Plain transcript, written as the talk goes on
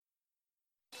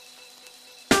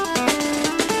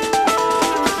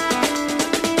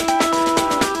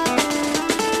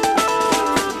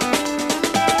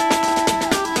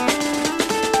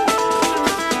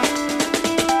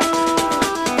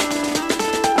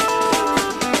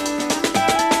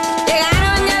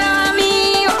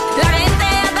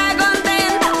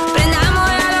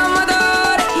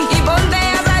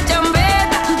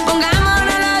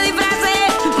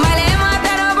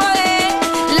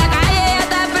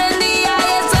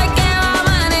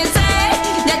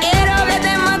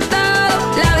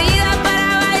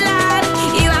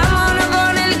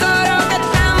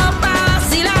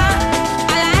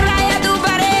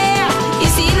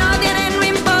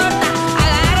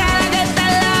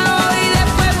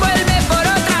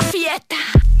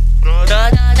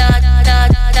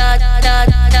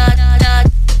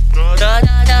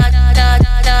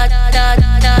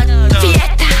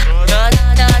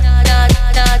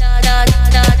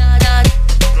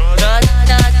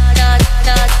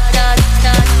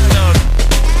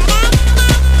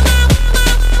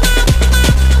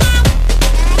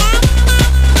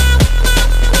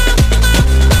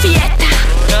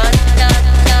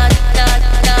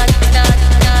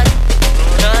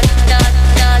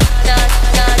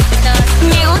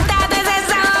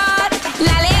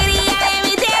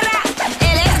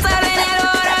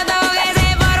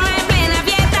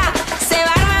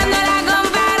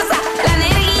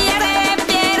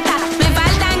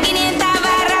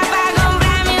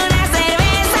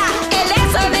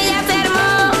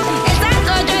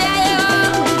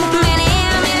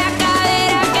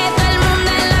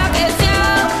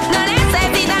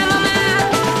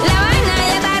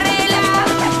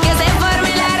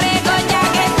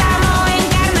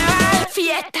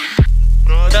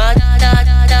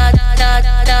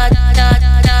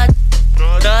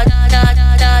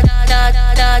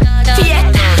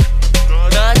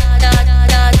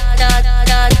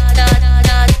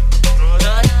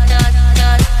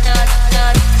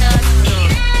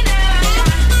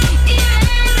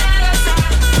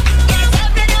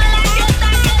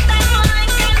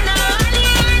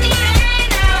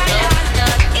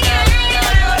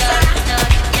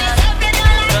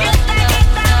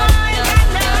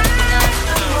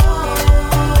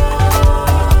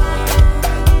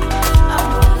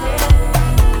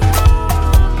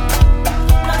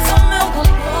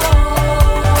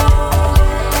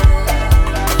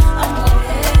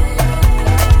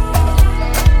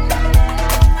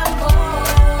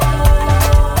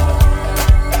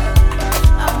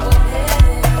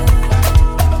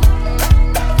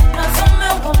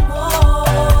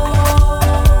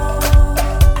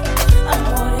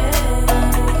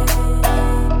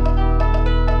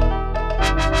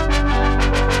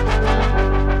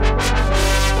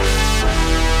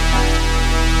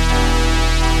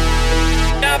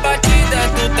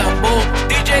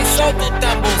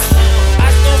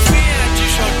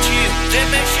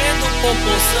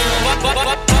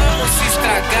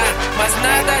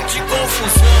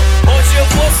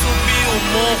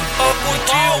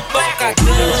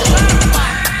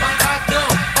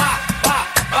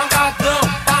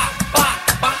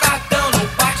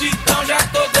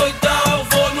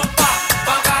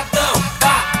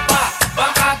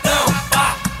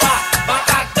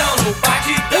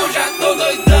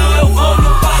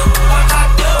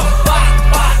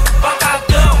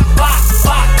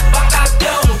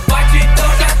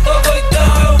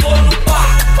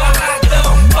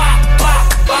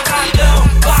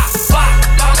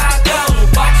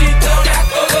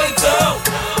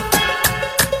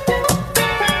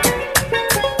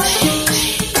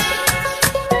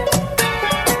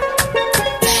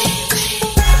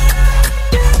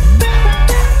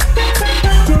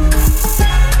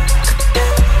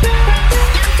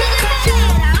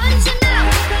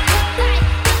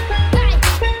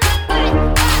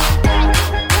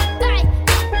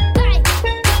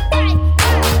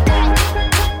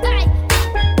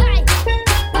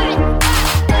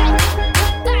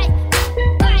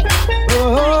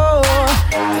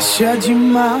Deixa de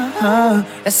marrar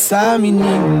essa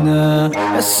menina,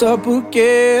 é só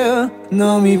porque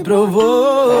não me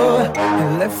provou.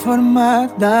 Ela é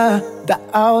formada, da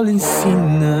aula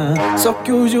ensina, só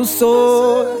que hoje eu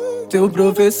sou teu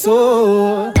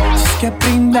professor. Diz que é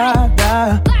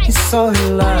prendada, que só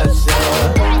relaxa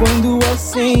quando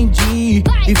acende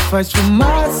e faz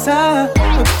fumaça.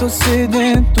 Eu tô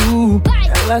sedento,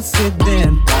 ela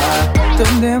sedenta.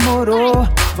 Então demorou,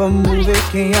 vamos ver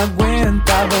quem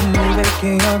aguenta, vamos ver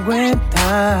quem aguenta.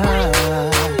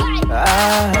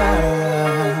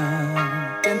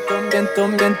 Tentou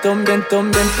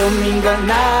me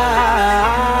enganar,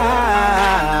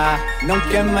 não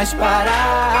quer mais parar.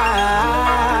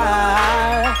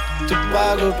 Tu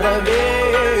pago pra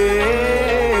ver,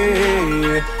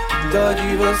 dó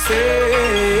de você.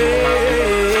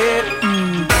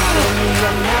 Tentou me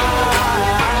enganar,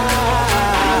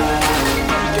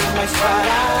 não quer mais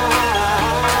parar.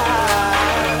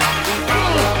 Tu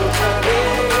pago pra ver,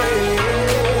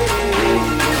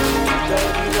 dó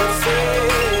de você.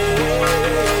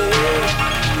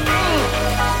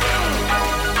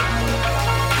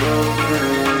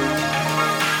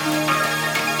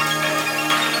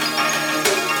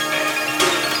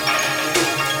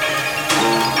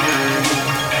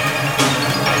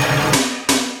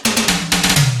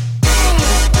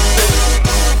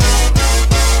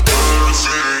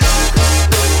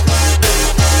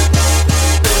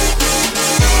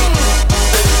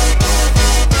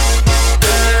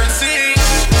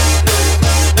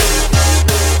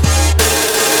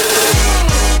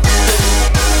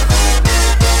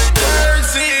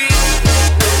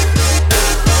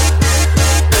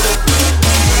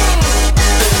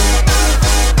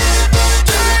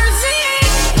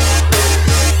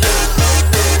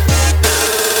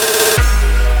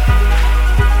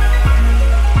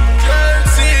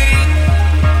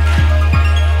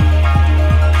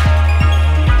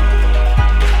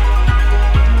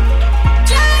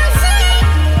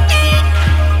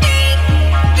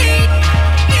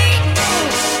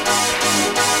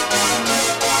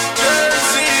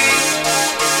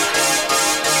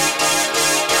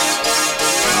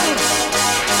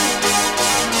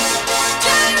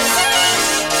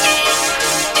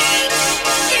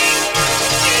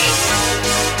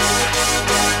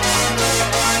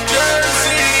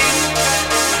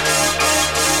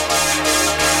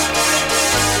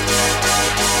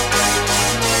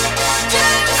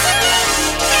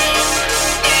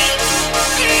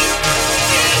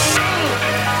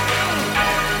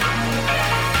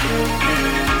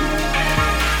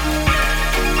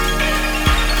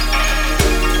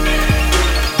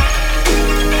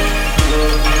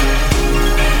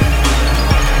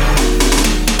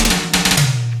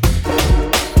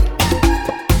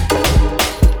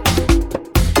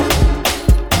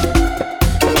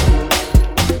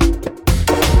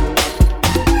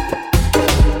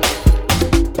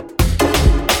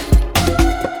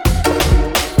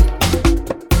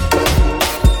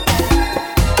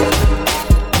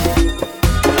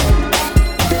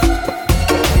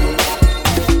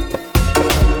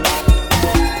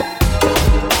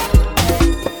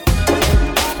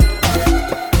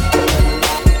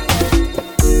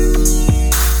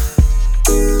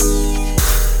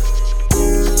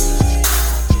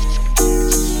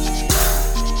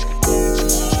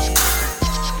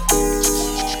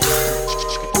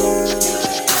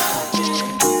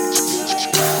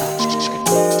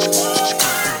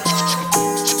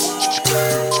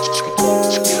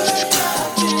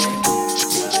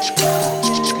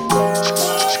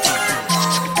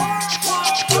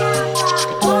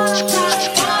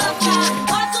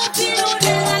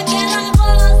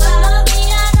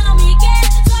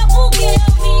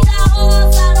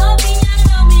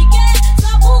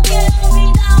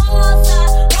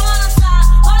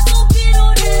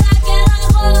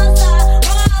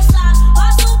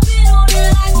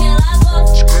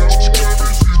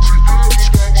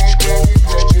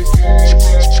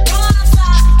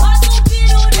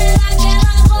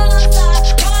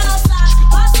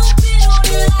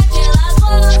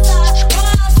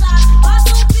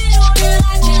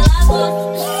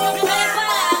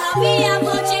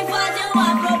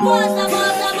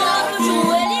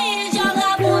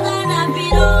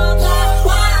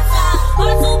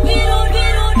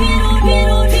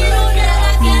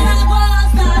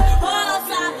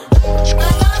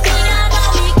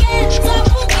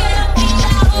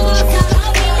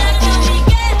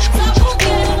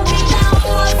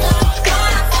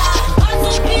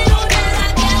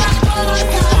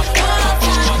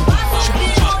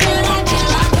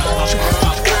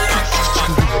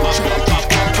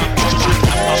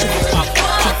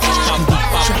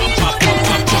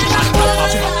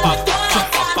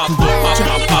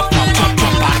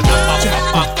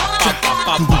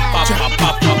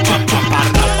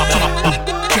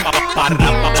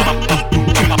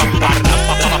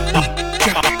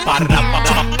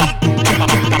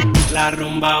 la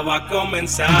rumba va a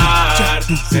comenzar.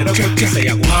 Cero que y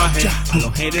aguaje. A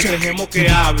los haters dejemos que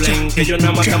hablen, que ellos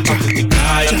nada más están pa'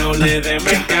 criticar. No le den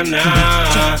mente a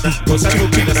nada. Cosas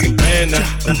estúpidas sin pena.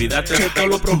 Olvídate de todos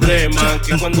los problemas,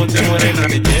 que cuando te mueres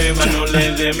nadie lleva. No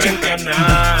le den mente a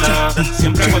nada.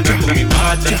 Siempre aguanto con mi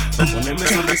bata, ponerme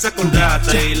sonrisa con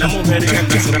rata. Y las mujeres que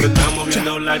aquí siempre estamos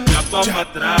viendo la chapa para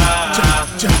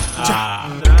atrás.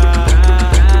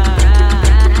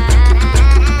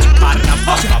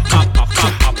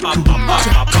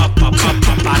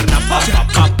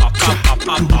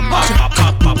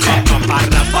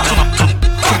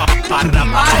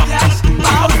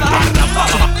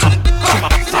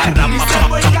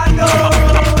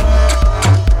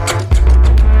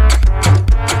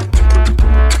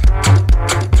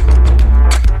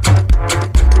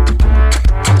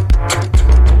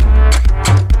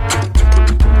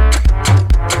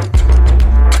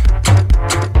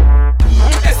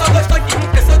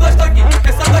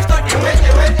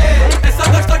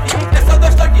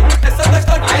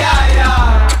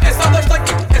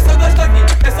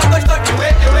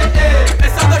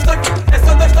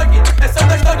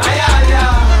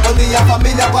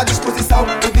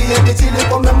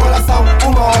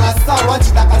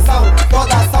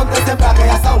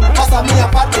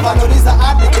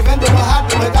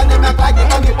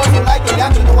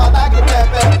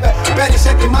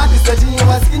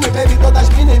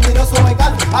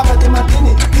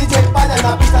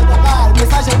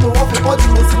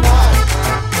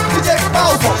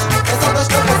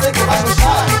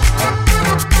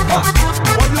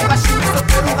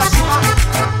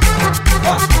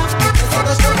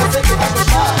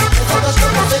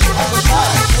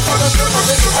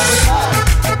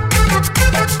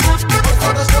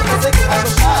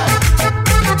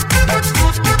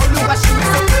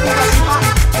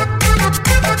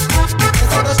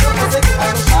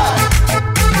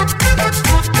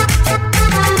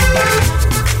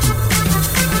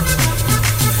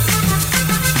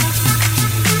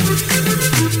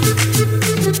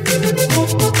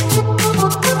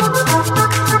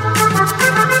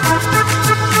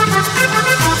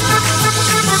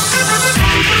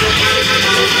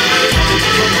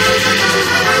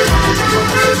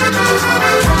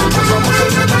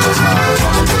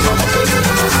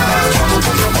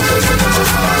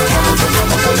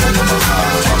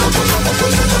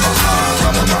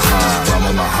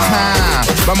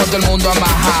 Vamos todo el mundo a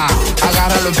majar,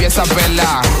 agárralo, empieza a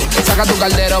pelar. Saca tu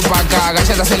caldero pa' acá,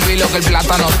 agáchate a servir lo que el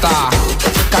plátano está.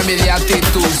 Cambie de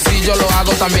actitud, si yo lo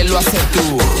hago también lo haces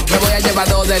tú. Me voy a llevar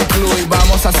dos del club y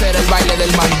vamos a hacer el baile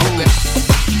del mangú.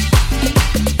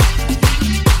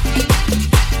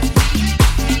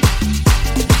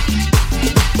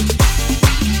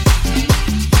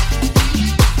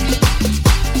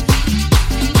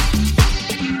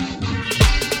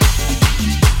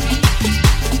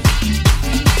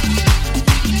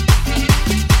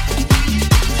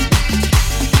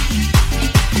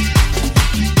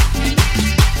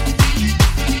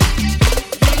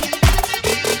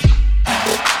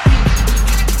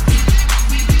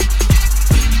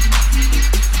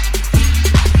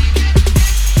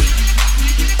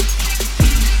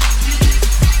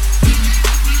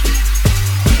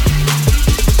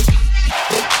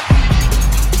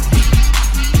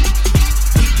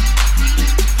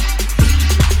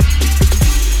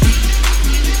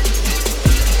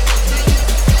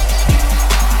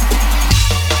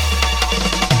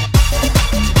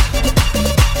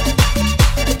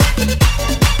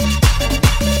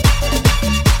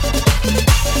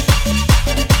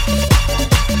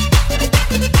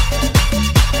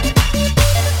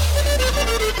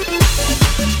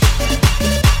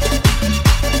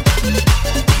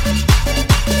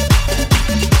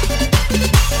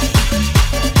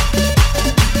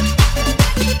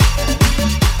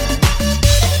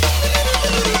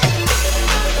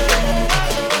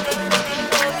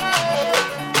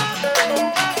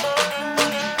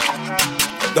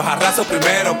 Dos arrasos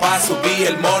primero pa' subir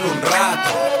el mono un rato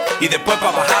y después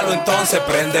pa' bajarlo entonces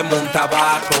prendemos un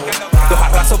tabaco. Dos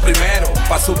arrasos primero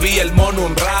pa' subir el mono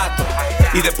un rato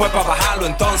y después pa' bajarlo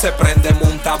entonces prendemos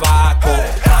un tabaco.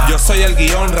 Yo soy el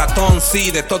guión ratón,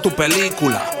 sí, de toda tu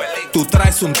película. Tú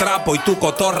traes un trapo y tu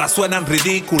cotorra suenan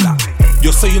ridícula.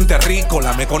 Yo soy un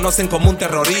terrícola, me conocen como un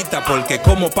terrorista, porque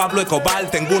como Pablo Escobar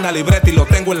tengo una libreta y lo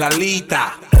tengo en la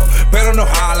lista. Pero no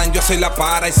jalan, yo soy la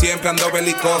para y siempre ando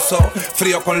belicoso.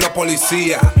 Frío con los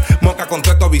policías, moca con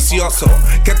todo esto vicioso.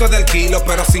 Que esto es del kilo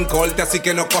pero sin corte, así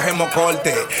que no cogemos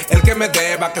corte. El que me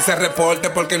deba que se reporte,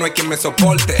 porque no hay quien me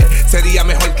soporte. Sería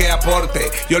mejor que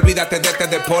aporte y olvídate de este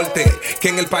deporte, que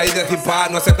en el país de hip hop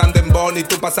no hace tan dembón ni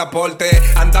tu pasaporte.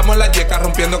 Andamos en la yeca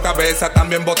rompiendo Rompiendo cabeza,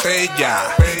 también botella.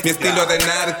 Mi estilo de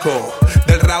narco,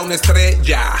 del round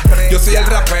estrella. Yo soy el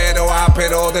rapero,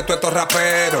 pero de todos estos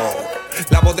raperos.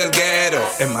 La voz del guero,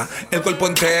 es más, el cuerpo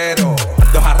entero.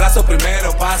 Los arraso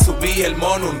primero pa' subir el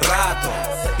mono un rato.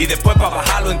 Y después pa'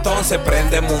 bajarlo entonces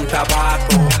prendemos un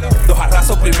tabaco. Los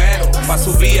arraso primero pa'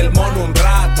 subir el mono un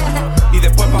rato. Y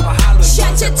después pa' bajarlo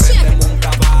entonces prendemos un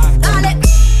tabaco. Dale.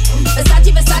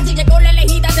 Versace, llegó la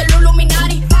elegida del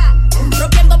Illuminati.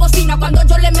 Rompiendo bocina cuando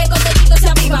yo le meto deditos se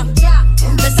avivan.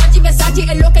 Versace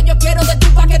es lo que yo quiero de tu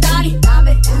paquetari.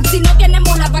 Si no tienes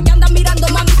mona, ¿pa' que andas mirando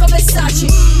mami con Versace?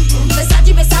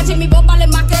 Versace, mi voz vale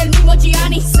más que el mismo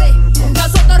Gianni.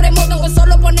 Caso terremoto con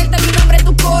solo ponerte mi nombre en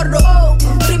tu corro.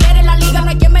 Primero en la liga, no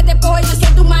hay quien me despoje, yo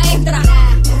soy tu maestra.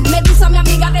 Medusa, mi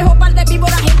amiga, dejo par de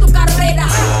víboras en tu carrera.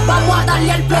 Vamos a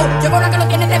darle al flow, llegó la que lo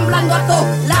tiene temblando a todo.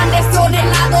 La lesión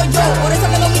la doy yo, por eso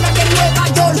que domina que en Nueva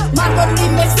York. Margot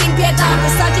Rimmer sin piedad,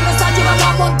 Versace, vamos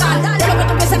a montar. De lo que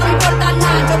tú piensas no me importa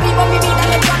nada, yo vivo mi vida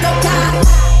en el local.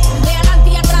 De adelante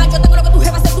y atrás, yo tengo lo que tu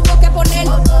jefa se tuvo que poner.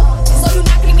 Soy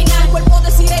una criminal, cuerpo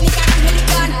de sirénica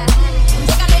angelical.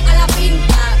 Llégale a la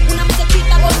pinta, una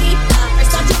muchachita bonita.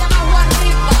 Versace de abajo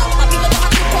arriba, papito toma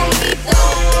tu conquista.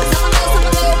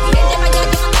 Zapateo, miren, lleva ya,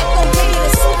 llévate con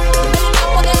haters. Melina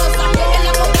poderosa, que es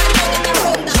la montaña de esta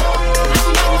ronda. Aquí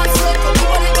no hay más suelto,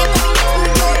 vivo en el gueto, mira tu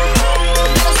llora.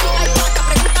 Pero si hay plata,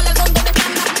 pregúntale dónde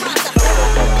están las patas.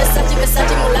 Versace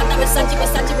mulata, Versace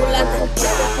mulata.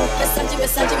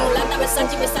 Versace mulata,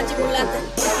 Versace mulata.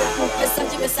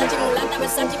 Versace mulata,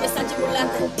 Versace mulata.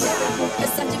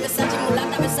 Versace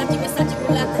mulata, Versace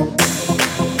mulata.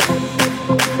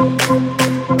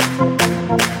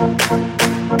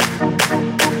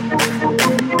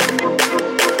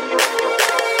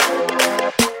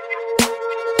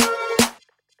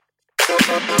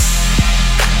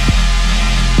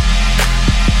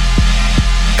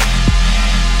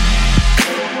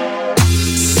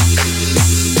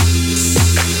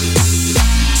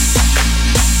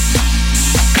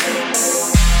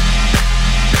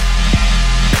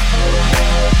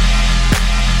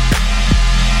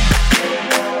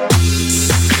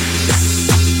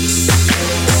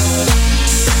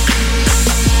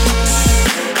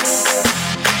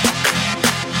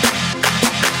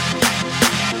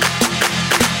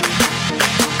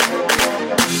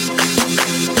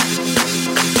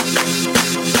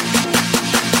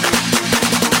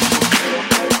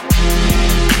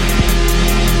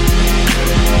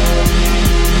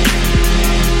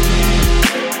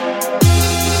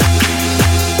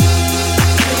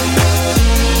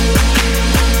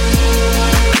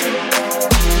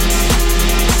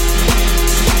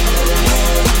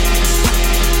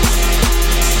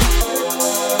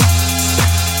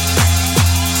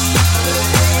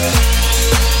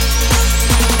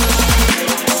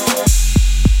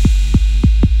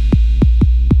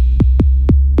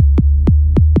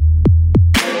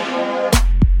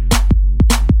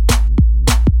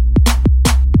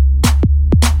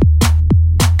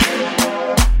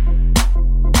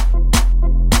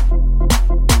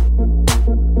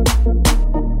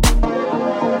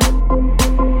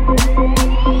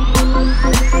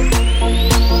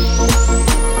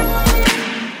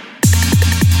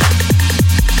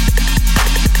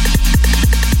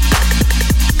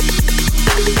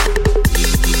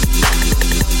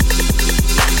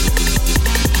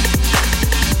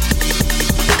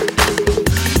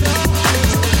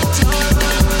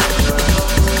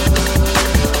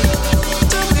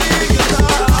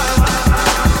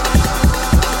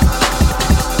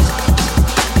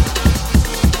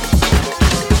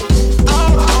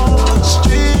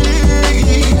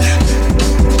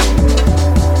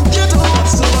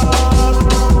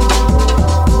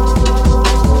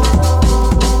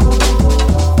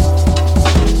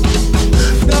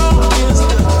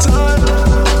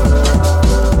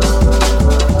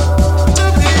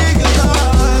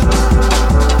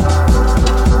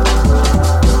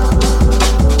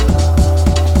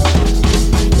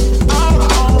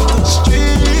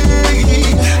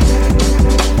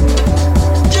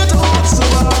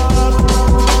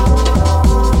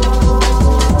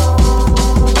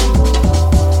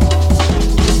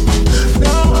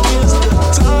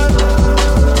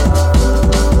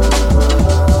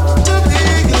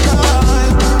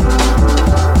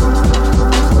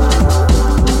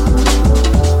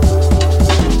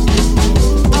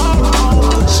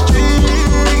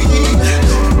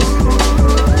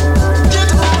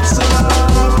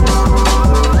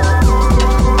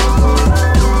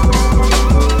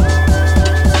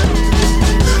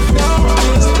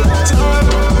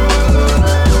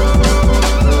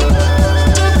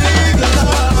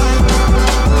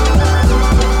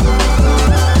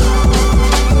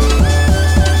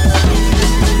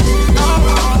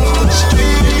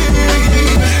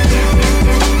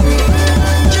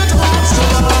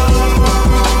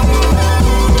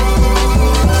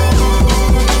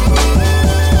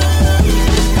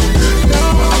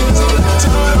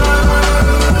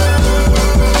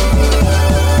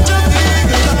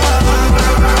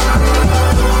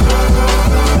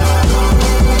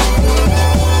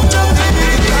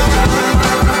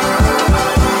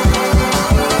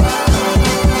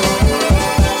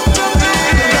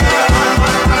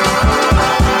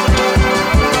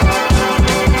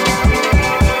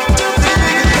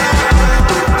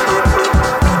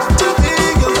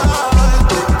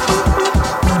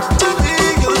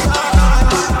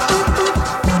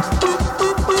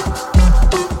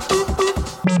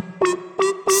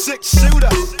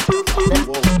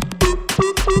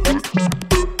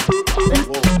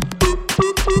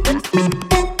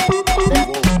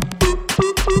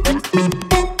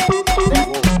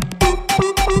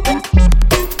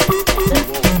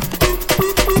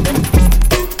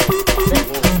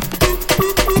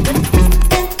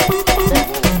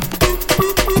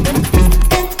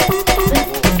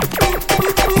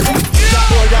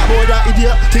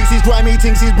 Thinks he's grimy,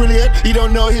 thinks he's brilliant. He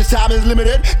don't know his time is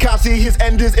limited. Can't see his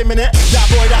end is imminent. That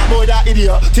boy, that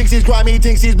idiot. Thinks he's grimy,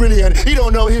 thinks he's brilliant. He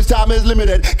don't know his time is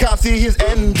limited. Can't see his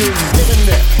end is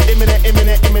imminent. Imminent,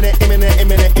 imminent, imminent, imminent,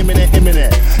 imminent, imminent,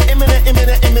 imminent. Imminent,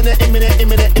 imminent, imminent, imminent,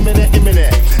 imminent, imminent,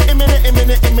 imminent. Imminent,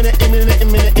 imminent, imminent, imminent,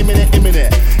 imminent, imminent,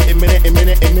 imminent. Imminent,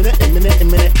 imminent, imminent, imminent,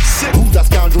 imminent. Who's that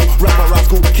scoundrel? Rapper,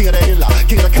 rascal, king of the hill,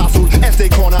 king of the castle.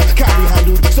 Estate corner, can't be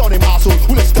handled. Saw him asshole.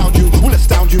 Will astound you, will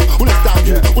astound you, will astound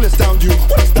you, will astound you,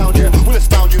 will astound you, will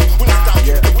astound you, will astound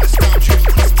you, will astound you.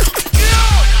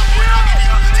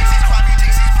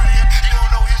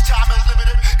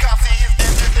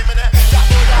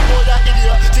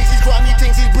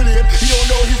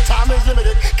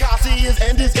 His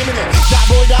end is imminent. That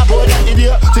boy, that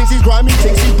idiot thinks he's grimy,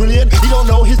 thinks he's brilliant. He don't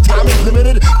know his time is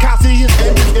limited. Can't see his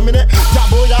end is imminent. That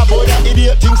boy, that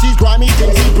idiot thinks he's grimy,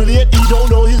 thinks he's brilliant. He don't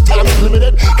know his time is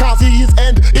limited. Can't see his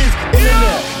end is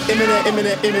imminent. Imminent,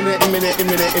 imminent, imminent, imminent,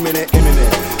 imminent, imminent,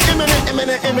 imminent. Imminent,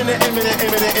 imminent, imminent, imminent,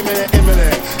 imminent, imminent,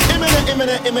 imminent. Imminent,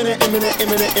 imminent, imminent, imminent,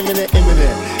 imminent, imminent, imminent.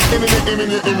 Imminent,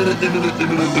 imminent, imminent, imminent,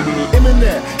 imminent,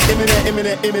 imminent. Imminent,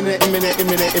 imminent, imminent, imminent, imminent,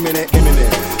 imminent, imminent,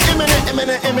 imminent. Imminent,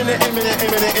 imminent, imminent, imminent,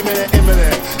 imminent, imminent,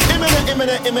 imminent. Imminent,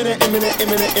 imminent, imminent, imminent,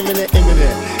 imminent, imminent,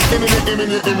 imminent. Imminent,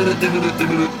 imminent, imminent, imminent,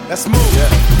 imminent. Let's move. Yeah.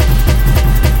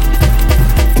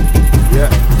 Yeah.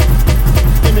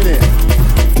 Imminent.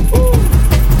 Ooh.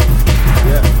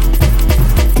 Yeah.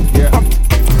 Yeah.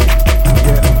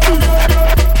 Yeah.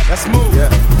 Let's move.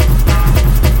 Yeah.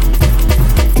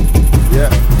 Yeah.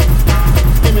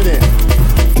 Imminent.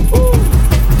 Ooh.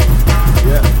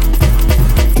 Yeah.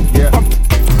 Yeah.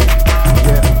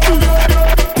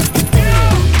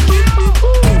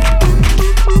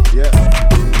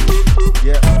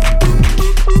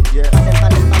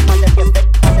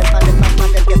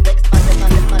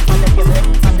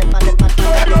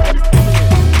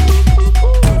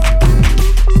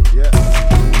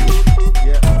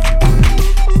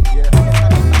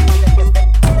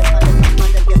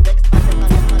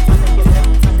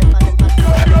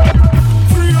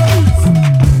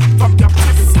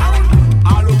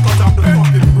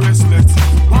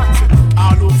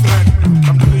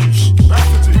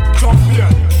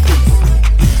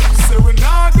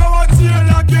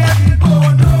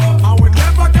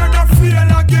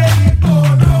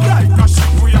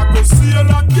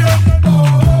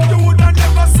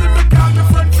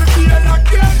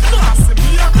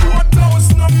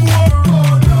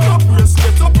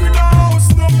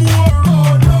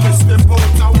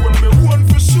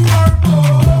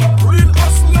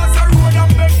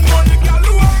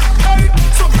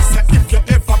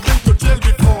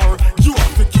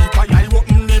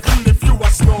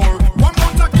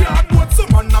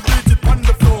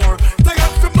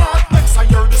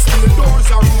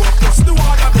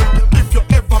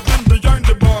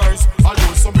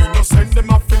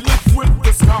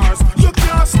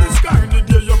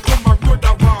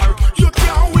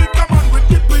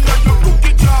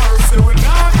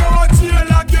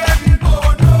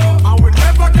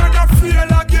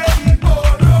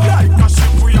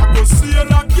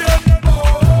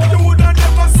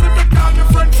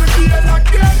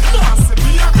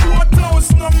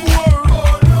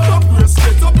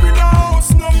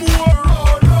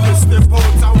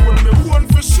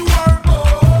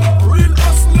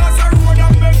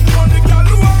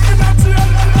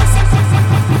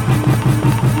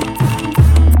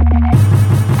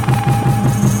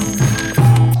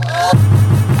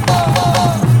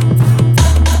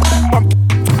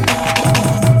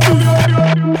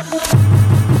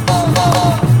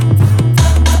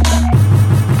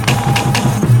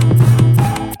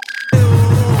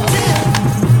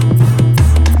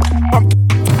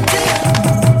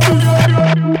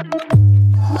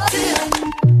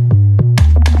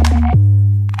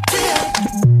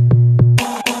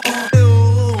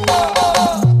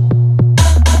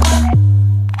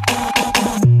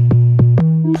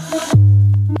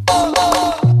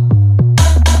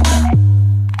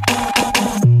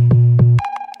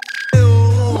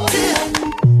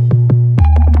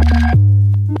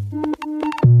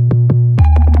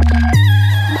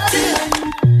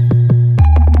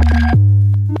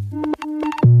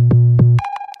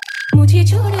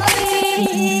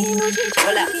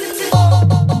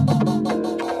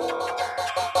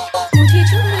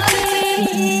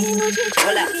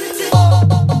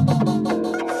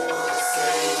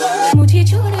 मुझे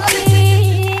छोड़ के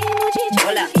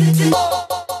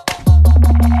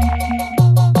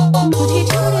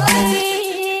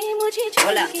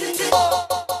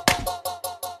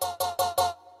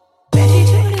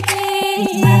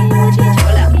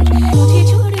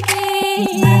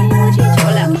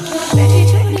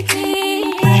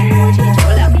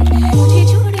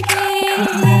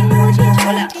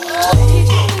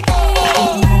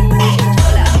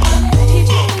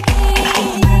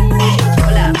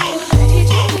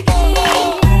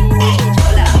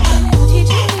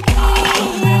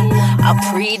I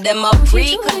pre them, cause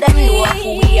them know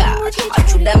who we are. I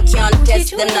true them can't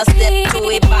test, then I step to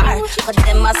a bar. Cause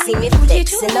them I see me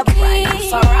flex in a brand new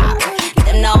Ferrari.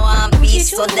 Them now want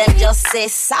beast, so them just say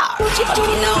sorry. But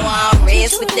me now want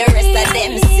race with the rest of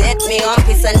them. Set me on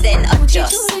piece and then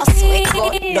adjust. I swear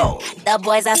God, no. The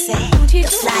boys I say, the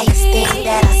flyest thing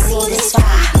that I seen this far.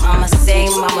 Mama say,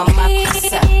 Mama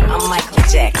Makusa, I'm Michael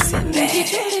Jackson, man.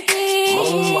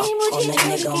 Moonwalk on the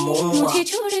nigga, moonwalk.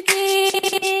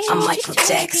 I'm Michael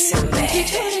Jackson, man.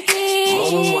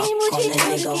 Moonwalk on the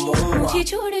nigga, moonwalk.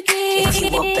 If you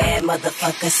a bad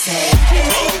motherfucker, say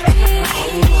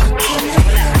moonwalk on the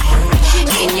nigga, moonwalk.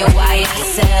 In your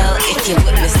YSL, if you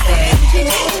with me, say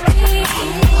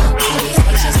moonwalk on these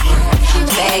bitches, moonwalk.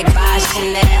 Bag by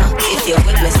Chanel, if you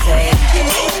with me, say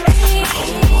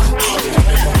moonwalk on the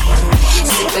nigga, moonwalk.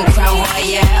 Sipping Crown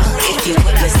Royale, if you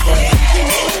with me, say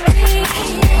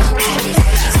moonwalk on these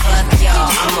bitches. Fuck y'all,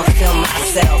 I'ma feel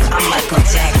myself, I'm Michael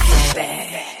Jackson, bad.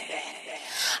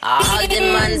 All the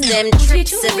mans, them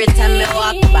tricks every time me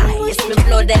walk by. Yes, me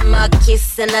blow them a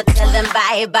kiss and I tell them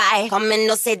bye-bye. Come and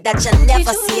no say that you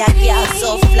never see a girl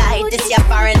so fly. This your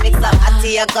foreign mix up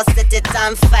hotty, you go set it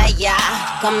on fire.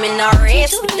 Come in a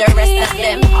race with the rest of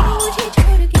them.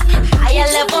 Higher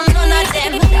level, none of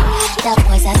them. The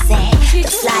boys I say, the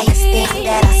flyest thing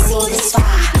that I seen this far.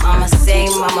 Mama say,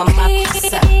 Mama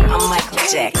Makusa, I'm Michael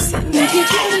Jackson, man.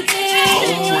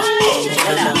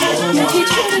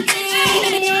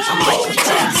 I'm Michael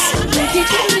Jackson, man.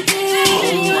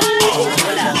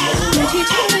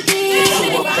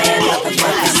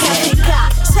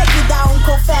 Segue, dá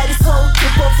confere, sou o que o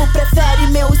povo prefere.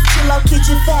 Meu estilo é o que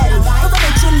difere.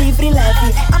 Totalmente livre e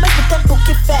leve, ao mesmo tempo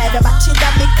que fere. A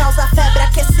batida me causa febre,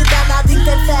 aquecida nada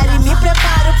interfere. Me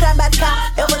preparo pra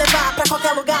embarcar, eu vou levar pra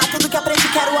qualquer lugar. Tudo que aprendi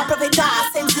quero aproveitar,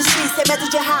 sem desistir, sem medo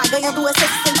de errar, ganhando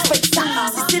essência sem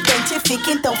desperdiçar. Se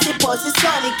identifica, então se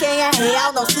posicione. Quem é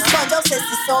real não se esconde. Eu sei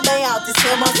se som bem alto e se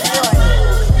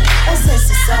emocione. Eu sei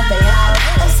se som bem alto,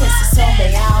 eu sei se som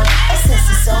bem alto, eu sei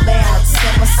se som bem alto, se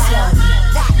emocione.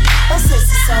 Eu sei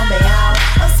se som bem alto,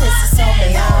 eu sei se som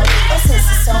bem alto, eu sei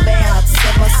se som bem alto, se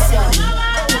emocione.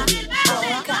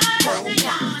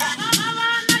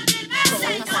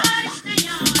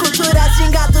 Culturas,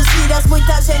 gingados, gírias,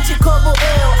 muita gente como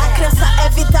eu. A criança é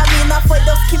vitamina, foi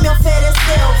Deus que me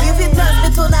ofereceu. Vivo e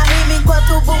transmito na rima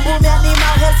enquanto o bumbum me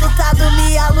anima. O resultado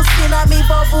me alucina, me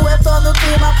envolvo, eu tô no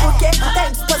clima. Porque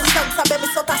tem disposição de saber me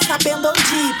soltar, sabendo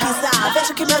onde pisar.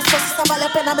 Vejo que meu esforço só vale a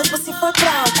pena mesmo se for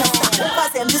pra alcançar.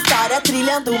 Fazendo história,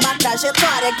 trilhando uma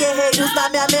trajetória. Guerreiros na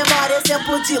minha memória,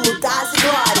 exemplo de lutas e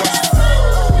glórias.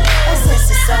 Eu sei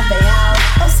se som bem alto,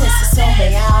 eu sei se som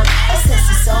bem alto, eu sei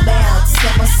se som bem alto, se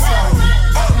emocione.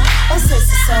 Eu sei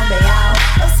se som bem alto,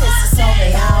 eu sei se som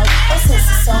bem alto, eu sei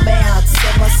se som bem alto, se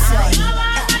emocione.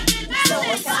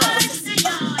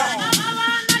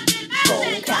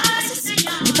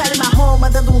 De pele marrom,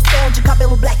 mandando um som, de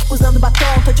cabelo black, usando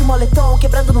batom. Tô de moletom,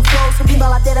 quebrando no flow, subindo a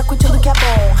ladeira, curtindo que é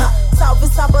bom. Salve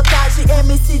sabotagem,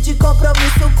 MC de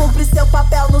compromisso. Cumpre seu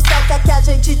papel no céu, quer que a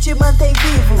gente te mantém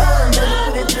vivo. Andando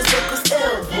por entre os secos, eu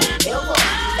vou, eu vou,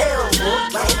 eu vou,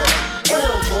 eu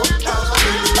vou.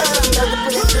 Andando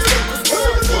por entre os secos, eu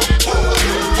vou,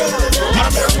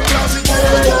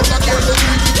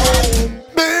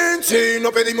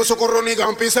 no pedimos socorro ni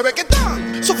gampi, se ve que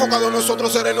están sofocados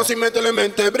nosotros serenos sin meterle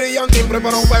mente. Brillantín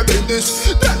preparado para el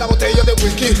brindis, trae la botella de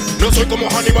whisky. No soy como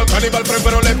Hannibal, Cannibal,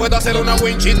 pero le puedo hacer una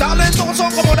winchi. Talentoso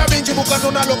como Da Vinci, buscando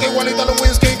una loca igualita a los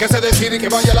whisky. Que se decide y que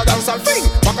vaya a la danza al fin,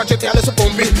 pa' cachetearle su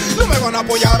pompi. No me van a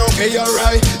apoyar, ok,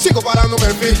 alright, sigo parándome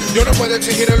el fin. Yo no puedo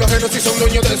exigir en los genos si son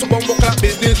dueños de su bombo clap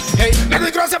business. Hey, le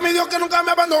doy gracias a mi Dios que nunca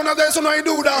me abandona, de eso no hay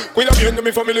duda. Cuida bien de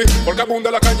mi familia, porque abunda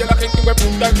la calle, la gente me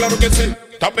punta, claro que sí.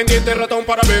 Está pendiente ratón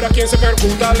para ver a quién se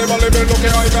percuta. Le vale ver lo que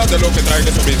haya, de lo que trae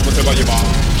eso mismo se va a llevar.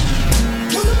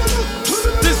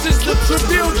 This is the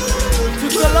tribute to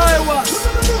Talaiwa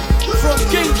from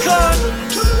King Khan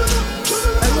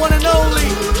and one and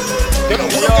only. Te lo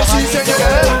juro que sí, señor,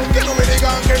 que no me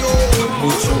digan que no.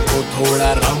 मुझको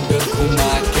थोड़ा राउंड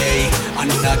घुमा के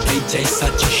अन्ना के जैसा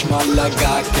चश्मा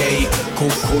लगा के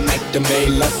कोकोनट में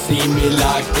लस्सी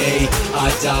मिला के आ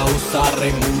जाओ सारे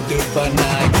मूड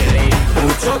बना के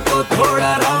मुझको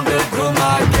थोड़ा राउंड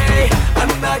घुमा के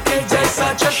अन्ना के जैसा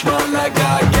चश्मा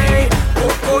लगा के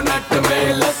कोकोनट में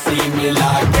लस्सी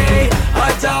मिला के आ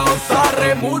जाओ सारे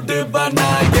मूड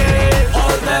बना के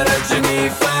All the Rajini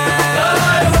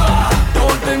fans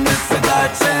don't miss that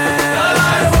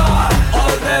chance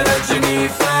All the Rajini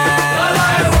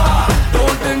fans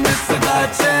don't miss that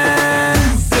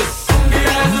chance Lungi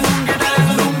as lungi as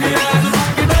lungi as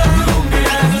lungi as lungi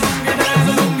as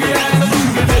lungi as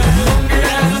lungi as lungi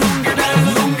as lungi as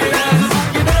lungi as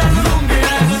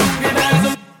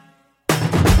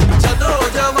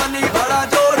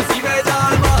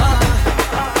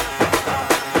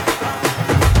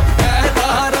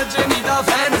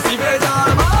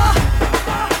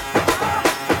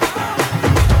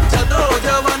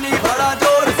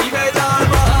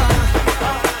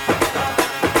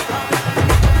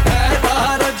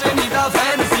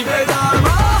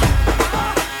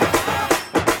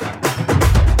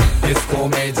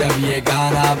disco में जब ये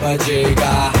गाना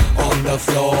बजेगा on the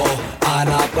floor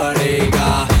आना पड़ेगा,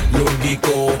 लुंगी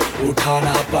को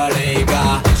उठाना पड़ेगा,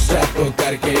 स्टेप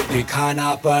करके दिखाना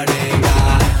पड़ेगा।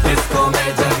 डिस्को में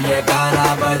जब ये गाना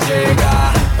बजेगा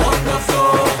ऑन द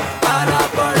फ्लोर आना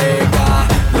पड़ेगा,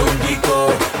 लुंगी को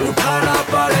उठाना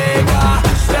पड़ेगा,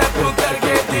 स्टेप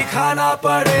करके दिखाना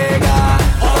पड़ेगा।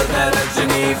 All the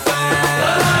Rajini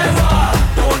fans,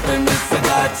 don't miss the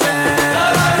chance.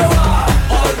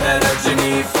 All the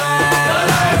Rajini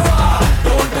fans,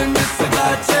 don't miss the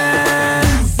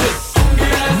chance. Lungi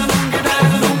dance, lungi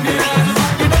dance, lungi dance,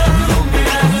 lungi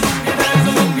dance, lungi dance,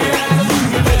 lungi dance, lungi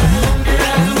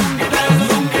dance, lungi dance,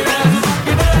 lungi dance,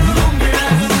 lungi dance,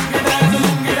 lungi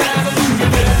dance, lungi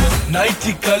dance.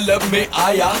 Nightie club में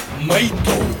आया मैं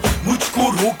तो, मुझको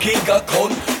रोकेगा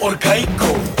कौन और गाय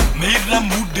को, मेरा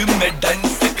मूड में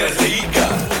डांस करेगा,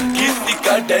 किसी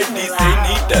का डैडी से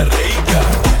नहीं डरेगा,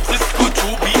 जिसको जो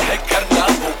भी है करना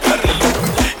वो कर लो,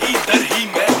 इधर ही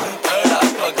मैं हूँ खड़ा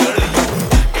पकड़ लो,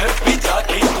 घर पे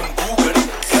जाके तुम गूगल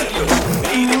कर लो,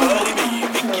 मेरे बारे में ये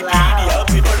विकिपीडिया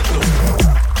पे पढ़ लो।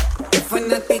 Es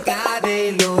fanática de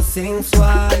lo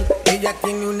sensual, ella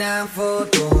tiene una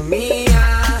foto mía,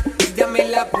 ella me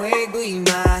la puedo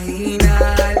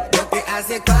imaginar, lo que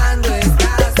hace cuando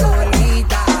está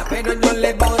solita, pero no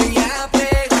le voy a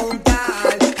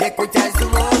preguntar, escuchar su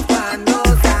voz cuando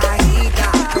se agita,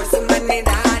 por su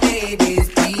manera de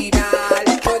respirar,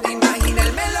 puedo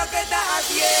imaginarme lo que está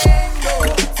haciendo,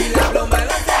 si la ploma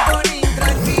lo hace por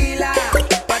intranquila,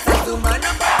 pasa su mano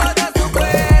por todo su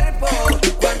cuerpo,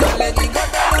 cuando le digo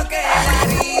todo lo que él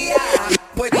haría,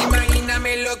 puedo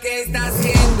imaginarme lo que está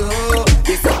haciendo,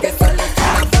 y eso que solo es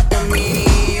una foto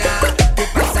mía, ¿qué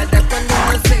pasará cuando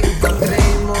nos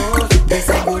encontremos? De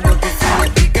seguro que se le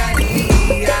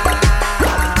picaría.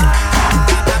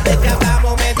 Cada vez que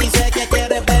hablamos me dice que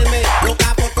quiere verme, loca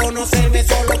por conocerme,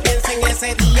 solo piensa en ese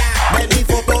día. Ver mi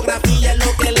fotografía es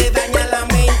lo que le daña la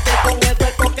mente, con el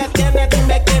cuerpo que tiene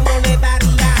dime que no le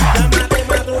daría. Llama de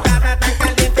madrugada tan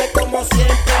caliente como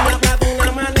siempre, me habla de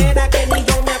una manera que ni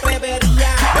yo me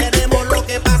atrevería. Veremos lo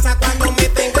que pasa cuando me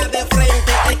tenga de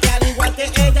frente, es que al igual que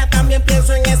ella también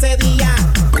pienso en ese día.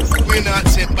 We're not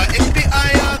sent by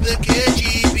FBI or the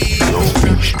KGB.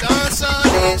 Dance on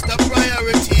is the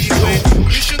priority.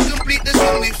 Mission complete, that's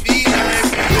when we feel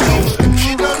like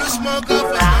she gonna smoke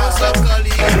up a house of Cali.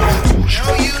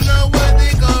 Now you know what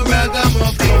they call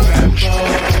ragamuffin Rambo.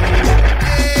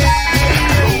 Hey,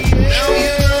 now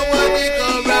you know what they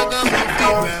call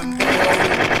ragamuffin Rambo.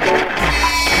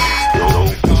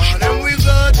 On and we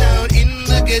go down in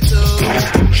the ghetto.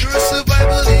 True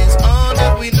survival is all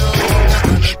that we know.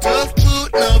 Tough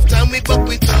boot, enough time we buck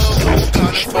with tough.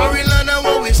 Gonna foreign land and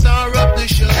when we start up the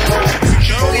show.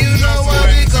 Now you know what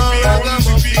we call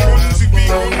ragamuffin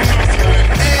Rambo.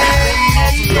 Hey,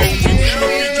 now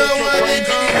you know what they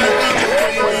call ragamuffin.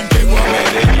 Llego a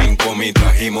Medellín con mi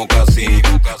traje y mocasín,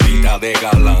 vida de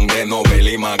galán de novela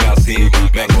y magazine.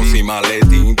 Vengo sin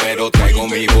maletín, pero traigo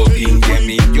mi botín. 10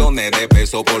 millones de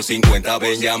pesos por 50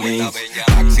 Benjamins.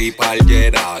 Taxi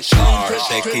pallera, Shark,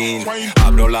 check-in.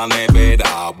 Abro la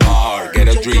nevera, bar, get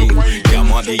a drink.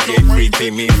 Llamo a DJ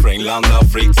Freaky, mi friend Landa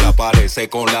Freaks aparece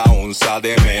con la onza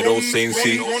de mero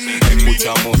sensi.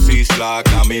 Escuchamos Isla,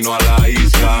 camino a la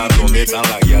isla, donde están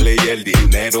la guiales y el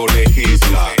dinero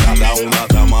legisla. Cada una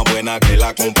dama buena que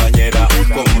la compañera,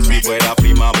 como si fuera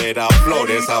primavera,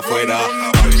 flores afuera.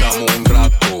 Marchamos un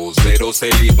rato, cero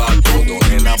celibato,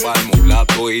 donena pa'l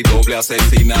mulato y doble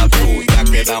asesinato. Ya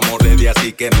quedamos ready,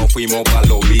 así que nos fuimos pa'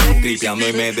 los beats, tripeando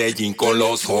en Medellín con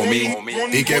los homies.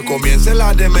 Y que comience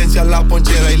la demencia, la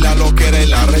ponchera y la loquera y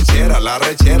la rechera, la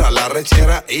rechera, la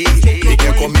rechera y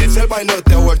que comience el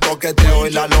bailoteo, el toqueteo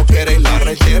y la loquera y la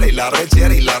rechera y la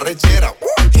rechera y la rechera.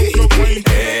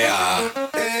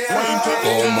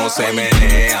 Cómo se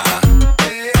menea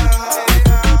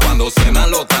cuando suenan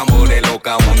los tambores, los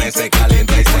cajones se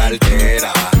calienta y se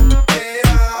altera.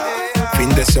 Fin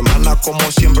de semana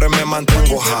como siempre me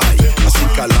mantengo high, así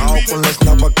calado con la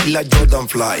snapback y la Jordan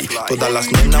Fly. Todas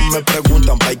las nenas me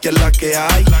preguntan, ¿pay qué es la que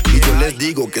hay? Y yo les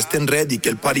digo que estén ready, que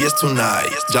el party es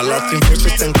tonight. Ya la Team Force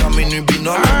está en camino y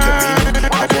vino a lo que vino,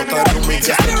 a botar un mix,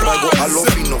 ya te traigo a lo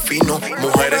fino, fino.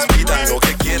 Mujeres pidan lo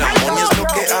que quieran, money es lo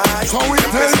que hay.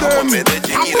 Empezamos en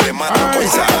Medellín y remato con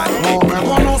Zay. No me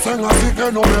conocen, así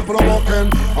que no me provoquen.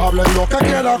 Hablen lo que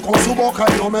quieran con su boca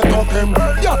y no me toquen.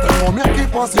 Ya tengo mi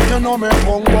equipo, así que no me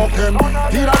convoquen.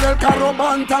 Tira del carro,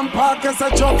 bantan pa' que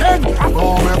se choquen.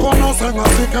 No me conocen,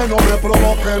 así que no me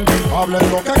provoquen. Hablen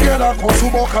lo que quieran con su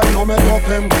boca y no me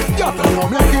toquen. Ya tengo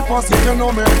mi equipo, así que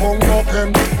no me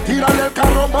convoquen. Tira del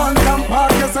carro, bantan pa'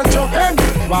 que se choquen.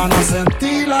 Van a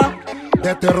sentirla,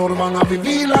 De terror van a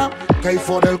vivirla.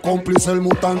 K4 el cómplice, el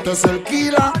mutante es el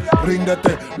Kila.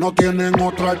 Ríndete, no tienen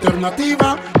otra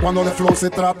alternativa. Cuando de flow se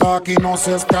trata, aquí no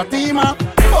se escatima.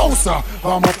 Pausa,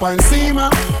 vamos pa'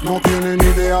 encima. No tienen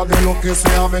idea de lo que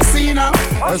se avecina.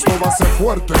 Esto va a ser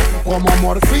fuerte como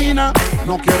morfina.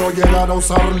 No quiero llegar a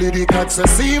usar lírica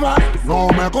excesiva. No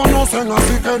me conocen,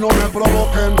 así que no me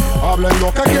provoquen. Hablen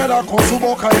lo que quieran con su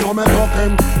boca y no me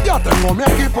toquen. Ya tengo mi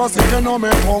equipo, así que no me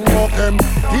convoquen.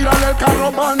 Tírale el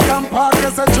carro, bandan pa' que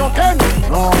se choquen.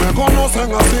 No me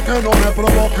conocen, así que no me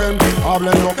provoquen.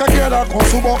 Hablen lo que quieran con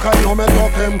su boca y no me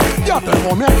toquen. Ya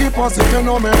tengo mi equipo, así que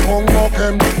no me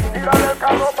convoquen. Tírale el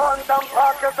carro, bandan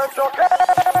pa' que se choquen.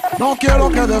 No quiero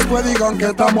que después digan que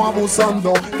estamos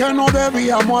abusando, que no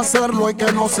debíamos hacerlo y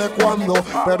que no sé cuándo.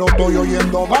 Pero estoy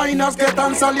oyendo vainas que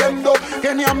están saliendo,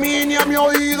 que ni a mí ni a mi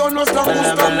oído no están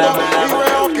gustando. Y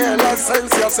veo que la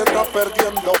esencia se está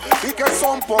perdiendo y que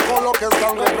son pocos los que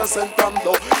están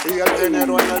representando. Y el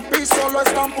dinero en el piso lo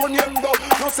están poniendo.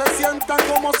 No se sientan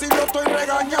como si lo estoy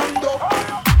regañando.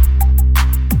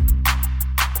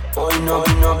 Hoy no,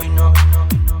 hoy no, hoy no.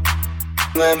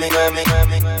 Mami.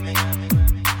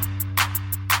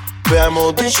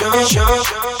 Veamos de show.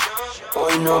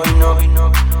 Hoy no, hoy no, hoy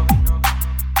no.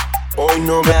 Hoy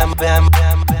no, veamos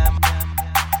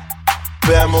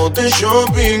de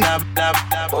shopping.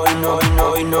 Hoy no, hoy no,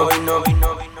 hoy no, hoy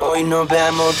no. Hoy no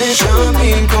veamos de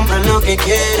shopping. Compra lo que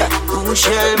quiera, mucha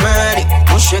Mari,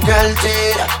 mucha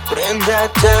cartera, prenda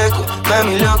taco,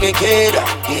 mami lo que quiera.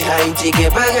 Y hay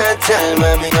ticket para gastar,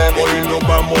 mami. Hoy nos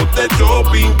vamos de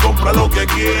shopping, compra lo que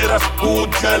quieras,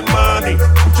 mucha money,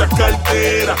 mucha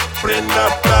cartera, prenda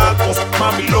tacos,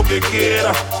 mami lo que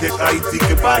quiera. Que hay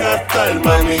ticket para gastar,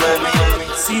 mami.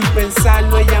 Sin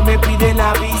pensarlo ella me pide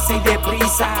la visa y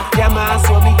deprisa llama a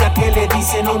su amiga que le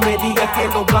dice no me digas que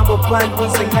nos vamos pa'l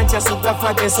bus. Se engancha sus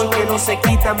gafas de sol que no se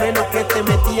quita menos que te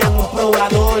metían un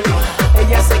probador.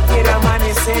 Ella se quiere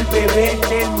amanecer, bebé,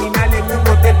 terminar en un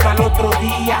hotel pa'l otro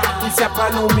día, irse a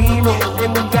Palomino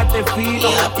en un gate fino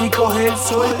y coger el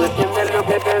sol. ¿Entiendes lo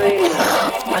que te digo?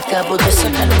 Acabo de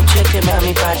sacar un cheque,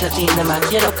 mami, para ti nada más.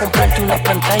 Quiero comprarte una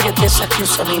pantalla de esas que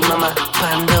usa mi mamá.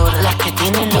 Pandora, las que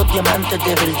tienen los diamantes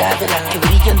de verdad, de las que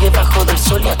brillan debajo del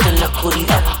sol y hasta en la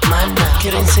oscuridad. Mana,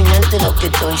 quiero enseñarte lo que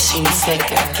doy sin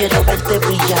seca. Quiero verte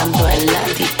brillando en la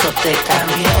discoteca.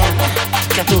 También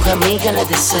que a tus amigas les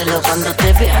des celo cuando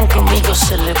te vean conmigo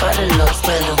se le paren los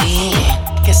pelos. Y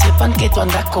que sepan que tú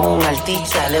andas con un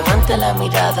artista. Levanta la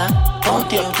mirada,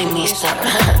 ponte optimista.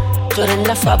 Tú eres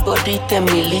la favorita en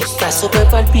mi lista. Sube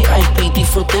para el VIP,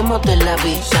 disfrutemos de la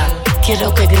vista.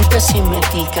 Quiero que grites y me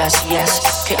digas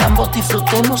yes. Que ambos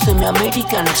disfrutemos de mi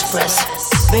American Express.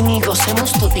 Ven y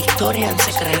gocemos tu victoria en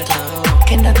secreto.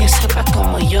 Que nadie sepa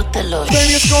como yo te lo hice.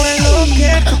 Baby, escoge lo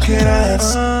que tú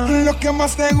quieras. Lo que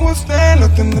más te guste lo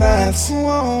tendrás.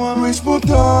 Luis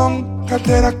Vuitton,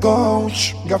 cartera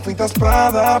Coach, gafitas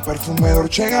Prada, perfume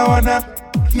Dolce & Gabbana.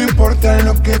 No importa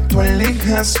lo que tú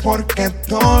elijas porque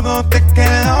todo te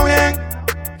queda bien.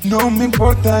 No me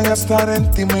importa gastar en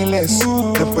ti miles.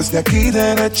 Después de aquí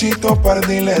derechito para el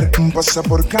dealer. Pasa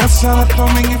por casa de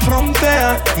Tommy y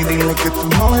frontea y dile que tu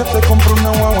novia te compró una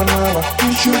guagua nueva.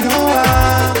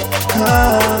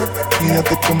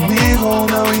 Quédate conmigo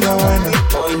una vida buena.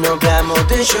 Hoy nos vamos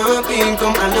de shopping,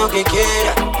 compra lo que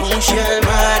quiera. Mucha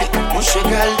Mari, mucha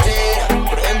cartera,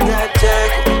 prenda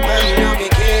taco, mami lo que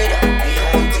quiera.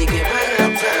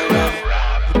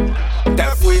 Te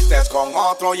fuiste con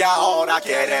otro y ahora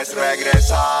quieres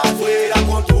regresar. Fuera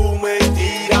con tu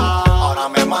mentira. Ahora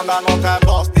me mandan otra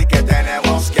voz y que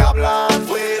tenemos que hablar.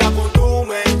 Fuera con tu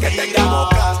mentira. Que te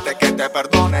equivocaste, que te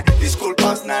perdone.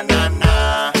 Disculpas, na.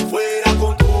 Fuera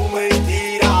con tu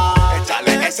mentira.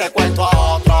 Échale ese cuento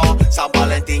a otro. San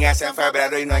Valentín es en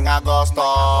febrero y no en agosto.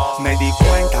 Me di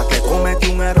cuenta que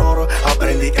cometí un error.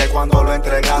 Aprendí que cuando lo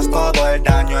entregas todo el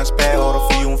daño es peor.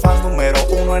 Fui un fan número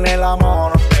 1 en el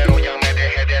amor. Pero ya me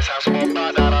dejé de esas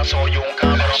botas, ahora soy un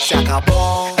cabrón. Se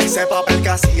acabó ese papel que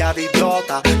hacía de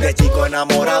idiota. De chico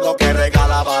enamorado que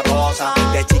regalaba rosa.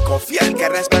 De chico fiel que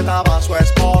respetaba a su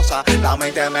esposa. La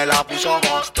mente me la puso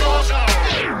monstruosa.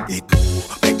 Y tú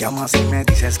me llamas y me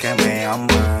dices que me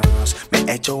amas. Me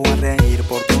echo a reír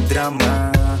por tu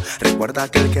drama. Recuerda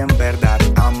que el que en verdad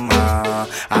ama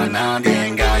a nadie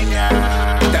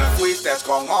engaña. Te fuiste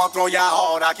con otro y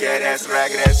ahora quieres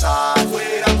regresar.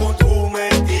 Fuera con tu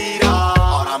mentira.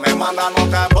 Ahora me mandan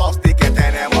otra voz y que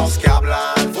tenemos que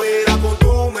hablar. Fuera con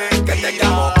tu mentira. Que te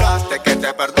equivocaste, que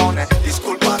te perdone.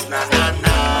 Disculpas, na.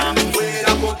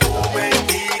 Fuera con tu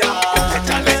mentira.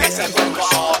 Échale ese cuento a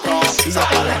otro. San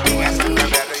Valentín es el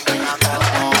febrero y no en agosto.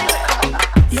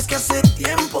 Y es que hace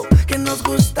tiempo que nos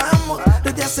gustamos.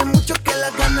 Desde hace mucho que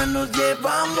dónde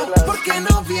vamos? ¿Por qué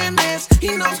no vienes y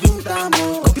nos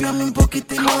juntamos? Cópiame un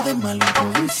poquitito de mal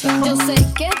improvisamos. Yo sé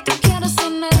que tú quieres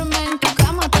tenerme en tu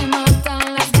cama, te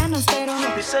matan las ganas, pero no.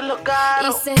 Y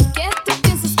sé que tú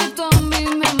piensas que tú a mí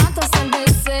me matas, tal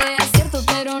vez sea cierto,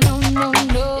 pero no.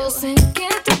 Yo sé que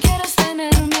tú quieres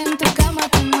tenerme en tu cama,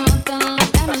 te matan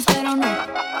las ganas, pero no.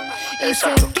 Y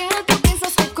sé que tú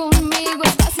piensas que conmigo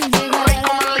es fácil llegar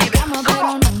a la cama,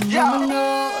 pero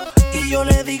no. Y yo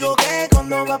le digo que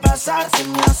cuando va a pasar, se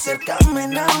me acerca, me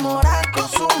enamora con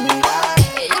su mirar.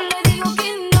 Y yo le digo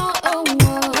que no,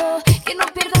 que no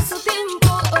pierda su tiempo.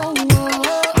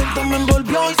 Pronto me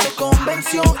envolvió y se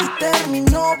convenció y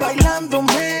terminó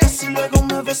bailándome. Así luego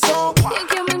me besó. Y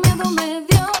que a mi miedo me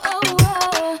dio.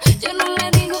 Yo no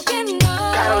le digo que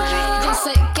no. Yo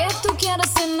sé que tú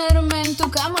quieres tenerme en tu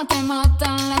cama, te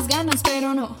matan las ganas,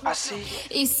 pero no. Así.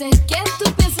 Y sé que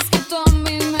tú piensas que tú a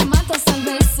mí me matas, tal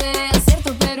vez sea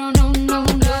cierto, pero no.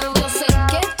 Yo sé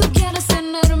que tú quieres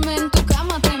tenerme en tu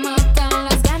cama, te matan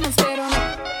las ganas, pero no.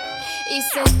 Y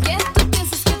sé que tú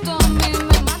piensas que tú a mí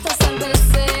me matas, tal vez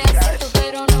sea cierto,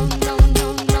 pero no.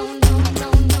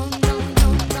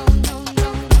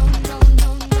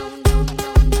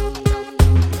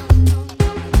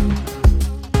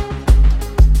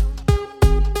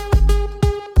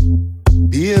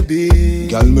 Baby,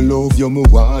 girl, me love you, me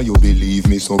why you believe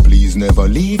me, so please never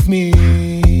leave me.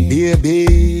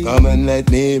 Baby, come and let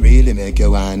me really make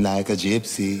you wine like a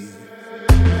gypsy.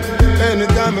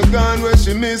 Anytime I gone where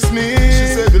she miss me, she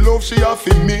said the love she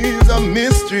offer me is a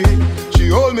mystery. She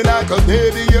hold me like a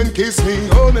baby and kiss me,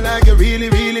 hold me like you really,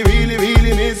 really, really,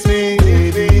 really miss me.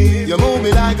 Baby, you move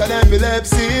me like an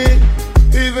epilepsy.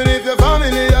 Even if your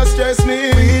family has stressed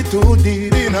me, we too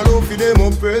deep in a love for them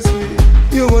oppress me.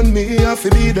 You and me have to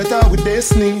be that I with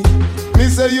destiny. Me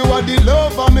say you are the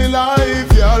love of my life.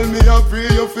 Y'all me I pray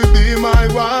you fi be my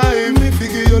wife. Me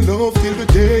figure your love till the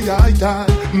day I die.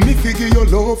 Me figure your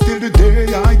love till the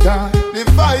day I die. The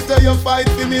fight that you fight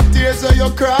for me, tears that you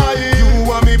cry.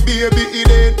 You and me baby, it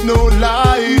ain't no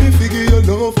lie. Me figure your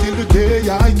love till the day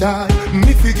I die.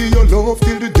 Me figure your love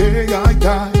till the day I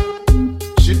die.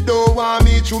 She don't want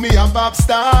me to me a pop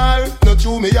star. Not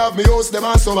to me have me house them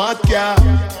and some hot car.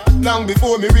 Long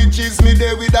before me riches me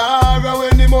there with her. And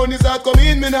when the money's a come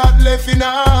in, me not left in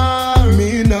her.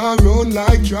 Me not run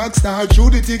like track star.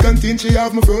 Through the thick and thin, she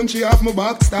have my front, she have my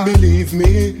back star. Believe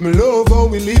me love how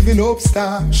we living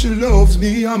upstar. She loves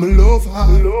me, I'm love her.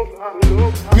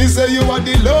 Me say you are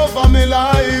the love of my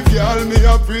life. Y'all me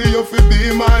a pray you fi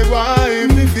be my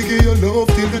wife. Me figure your love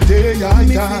till the day I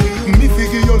die. Me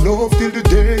figure your love till the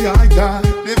day I die.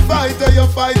 The fight that you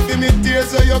fight for me,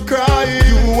 tears that you cry.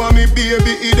 You and me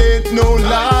baby, it ain't no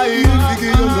lie. Me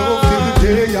figure your love till the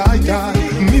day I die.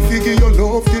 Me figure your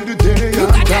love till the day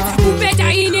I die.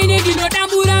 Kupeta inene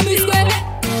ndinotambura miswe.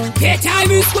 Peta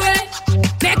miswe.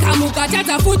 Peka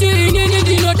mukatata futi inene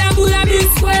ndinotambura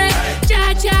miswe.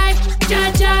 Chachai,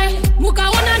 chachai.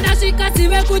 Mukaona ndasvika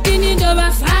zive kuti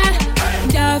ndindovafara.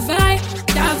 Ndavai.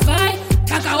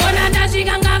 Kakaona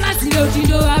ndasvika ngavazive kuti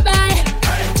ndovabaya.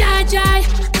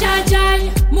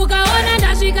 Chachai. Mukaona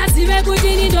ndasvika zive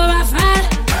kuti ndindovafara.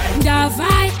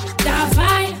 Ndavai.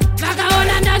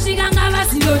 Vakaona ndasvika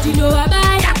ngavazive kuti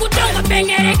ndovabaya.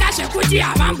 Kutongopengereka zvekuti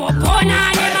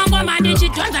havambopona. Nevangoma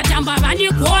ndichidhonza tamba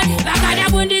vandigone. Vakada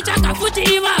kunditsvaga futi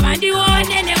ivo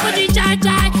havandione. Nekuti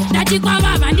chachai ndati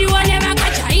kwava vandione.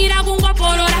 Vakajaira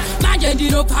kungoporora manje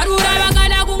ndinoparura.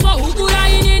 Vakada kungohukura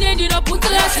inini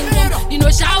ndinoputsira zvinhu.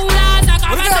 Ndinoshaura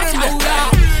saka vasashaura.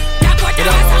 Ndakota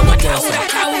vasangotaura.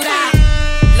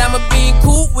 I'ma be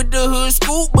cool with the hood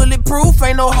scoop, bulletproof,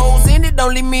 ain't no holes in it,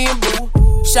 don't leave me in boo.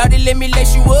 Shawty, let me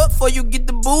lace you up before you get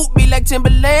the boot. Be like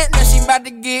Timberland, now she bout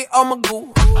to get on my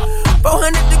goo.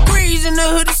 400 degrees in the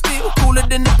hood is still cooler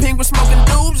than the penguin smoking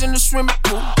dubs in the swimming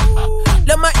pool.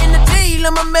 Love my energy,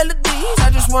 love my melodies. I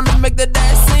just wanna make that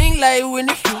ass sing like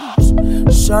Whitney Houston.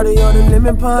 Shawty on the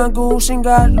lemon pine goose and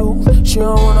got loose. She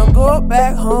don't wanna go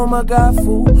back home, I got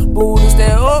food. Booties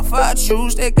that off, I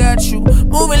choose, they got you.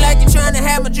 Moving like you're trying to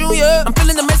have a junior. I'm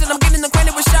feeling amazing, I'm getting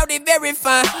acquainted with Shawty, very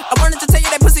fine. I wanted to tell you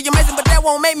that pussy amazing, but that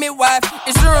won't make me wife.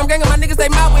 It's true, I'm ganging my niggas, they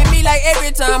mob with me like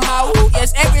every time.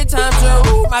 Yes, every time,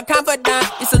 so my confidant.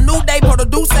 It's a new day, Porto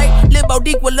Duce. Lil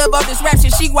Bodique will love all this rap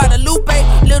shit, she Guadalupe.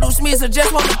 Little Smiths, I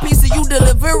just want a piece of you,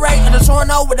 deliver right. And the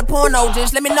torno with the porno,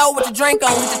 just let me know what you drink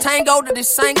on. With the tango to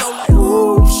this sango, like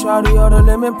ooh, shawty on the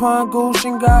lemon pine goose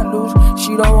and got loose.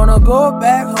 She don't wanna go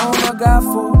back home, I got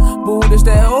food. Boo, this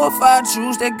that off, I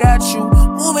choose, they got you.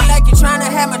 Moving like you're trying to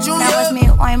have my junior. That was me,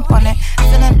 wine on it.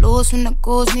 Feeling loose when the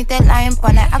goals need that line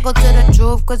on it. I go to the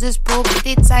drove, cause it's proof,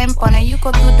 the time on it. You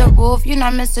go through the roof, you're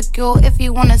not insecure. If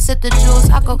you wanna sit the juice,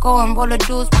 I could go and roll the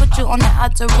juice. Put you on know how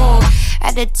to roll.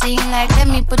 At the team, like, let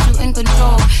me put you in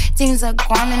control. Things are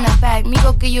gone in the back, me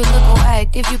go give you a little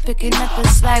act. If you picking up the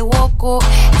slack, walk up.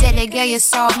 Tell the girl you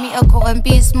soft, me a go and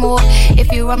be smooth.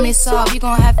 If you run me soft, you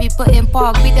gon' have me put in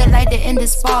park. Be the light in the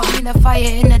spark, be the fire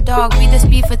in the dark. Be the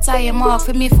speed for tie him off.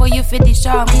 For me, for you 50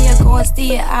 sharp, me a go and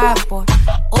steal your eyeball.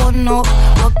 Oh no,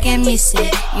 what can me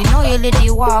say? You know you let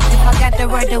it walk if I got the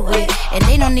right away. And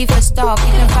they don't even stop,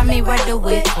 you can find me right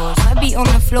away. Cause I be on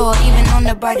the floor, even on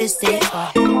the brightest day.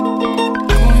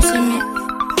 Come see me.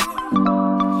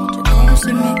 Come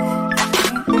see me.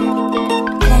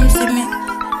 Come see me.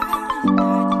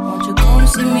 Won't you come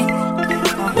see me?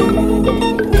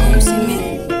 Come see me.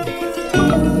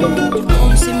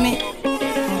 Come see me.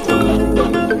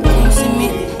 Come see me.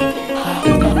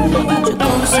 Won't you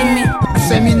come see me?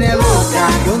 Essa mina é louca,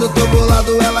 quando eu tô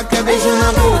bolado ela quer beijo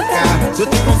na boca. Se eu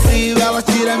tô com frio ela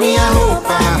tira minha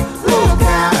roupa.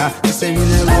 Louca, essa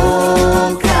mina é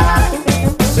louca.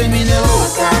 Essa mina é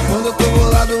louca, quando eu tô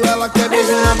bolado ela quer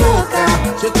beijo na boca.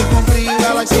 Se eu tô com frio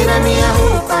ela tira minha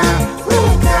roupa.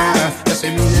 Louca, essa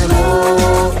mina é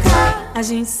louca. A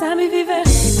gente sabe viver,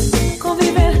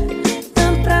 conviver,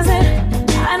 tanto prazer,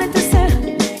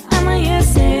 anoitecer,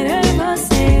 amanhecer, eu e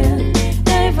você,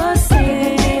 eu e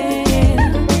você.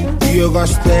 E eu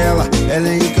gosto dela, ela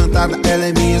é encantada, ela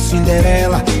é minha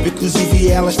Cinderela. Inclusive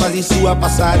elas fazem sua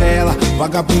passarela.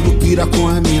 Vagabundo pira com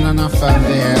a mina na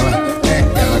favela. É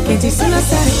ela que te ensina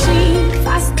certinho,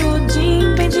 faz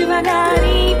tudinho, bem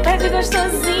devagarinho, pede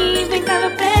gostosinho, vem cá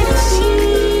meu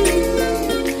pertinho.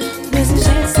 Desse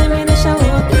jeito cê me deixa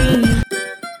louquinho.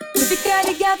 Fica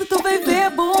ligado, tu vai ver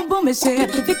bumbum mexer.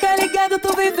 Fica ligado,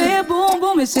 tu vai ver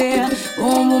bumbum mexer.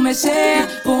 Bumbum mexer,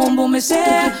 bumbum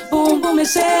mexer, bumbum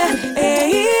mexer.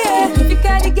 Ei,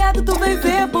 fica ligado, tu vai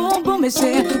ver bumbum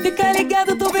mexer. Fica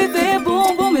ligado, tu vai ver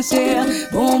bumbum mexer.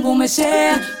 Bumbum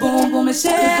mexer, bumbum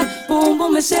mexer, bumbum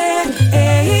mexer.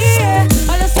 Ei,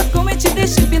 olha só como eu te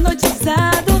deixo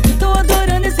hipnotizado. Tô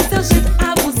adorando esse teu jeito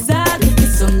abusado.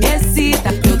 Isso me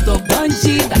excita, eu tô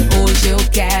bandida. Hoje eu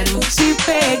quero te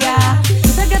pegar.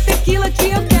 Pega tequila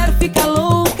que eu quero ficar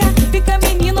louca. Fica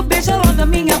menino, beija logo a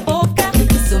minha boca.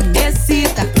 Isso me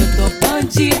excita, eu tô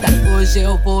bandida. Hoje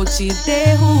eu vou te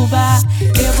derrubar.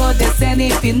 Eu vou descendo,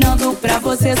 empinando pra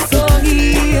você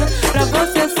sorrir. Pra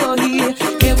você sorrir.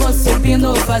 Eu vou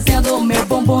subindo, fazendo o meu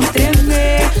bumbum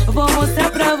tremer. Vou mostrar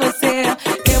pra você.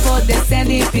 Eu vou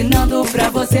descendo, empinando pra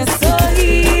você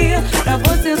sorrir. Pra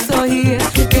você sorrir.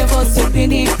 Eu vou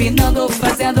subindo, empinando,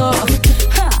 fazendo...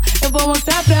 Eu vou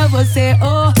mostrar pra você,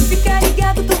 oh. Fica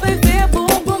ligado, tu vai ver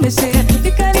bumbum mexer.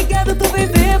 Fica ligado, tu vai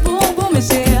ver bumbum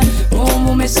mexer.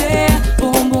 Bumbum mexer,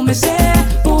 bumbum mexer,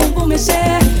 bumbum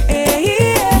mexer. Ei,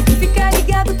 fica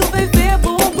ligado, tu vai ver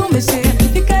bumbum mexer.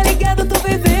 Fica ligado, tu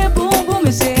vai ver bumbum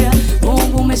mexer.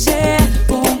 Bumbum mexer,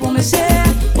 bumbum mexer,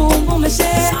 bumbum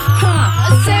mexer.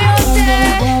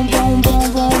 Bum bum bum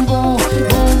bum bum bum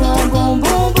bum bum bum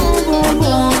bum bum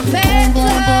bum bum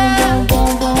bum bum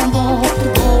bum bum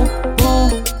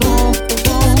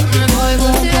bum.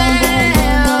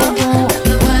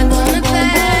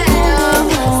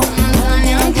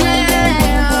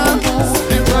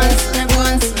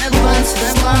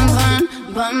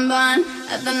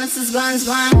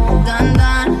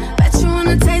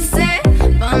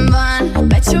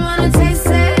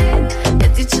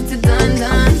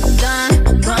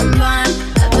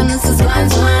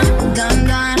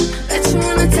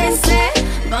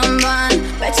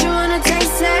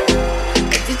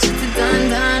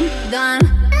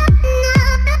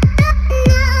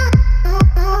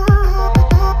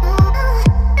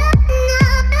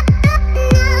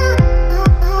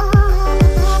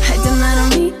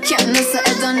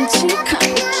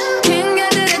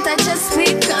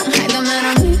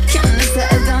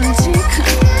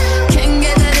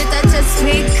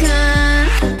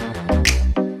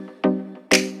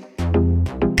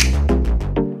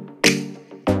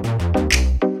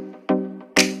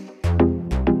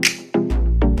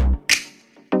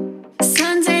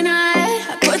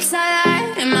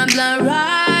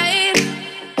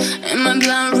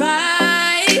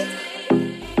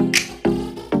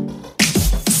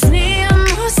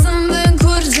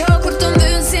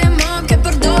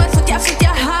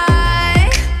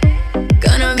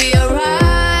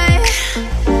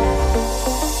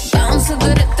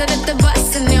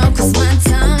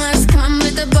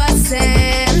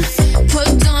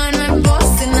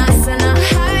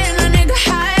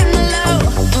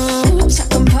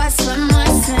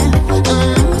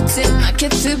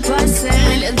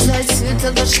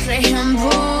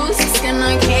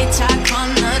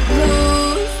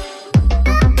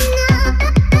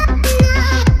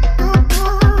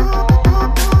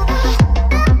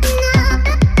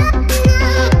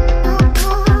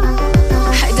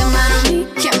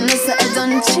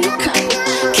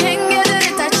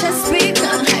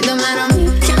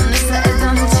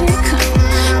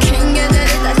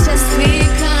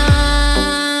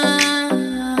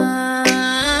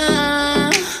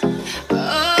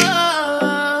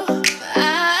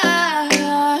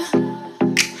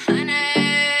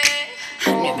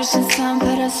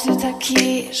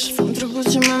 kish Fëm drëgu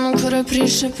që më kërë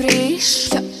prish.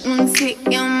 Kjo mundësi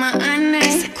jo më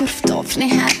anej Se kur ftof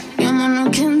një herë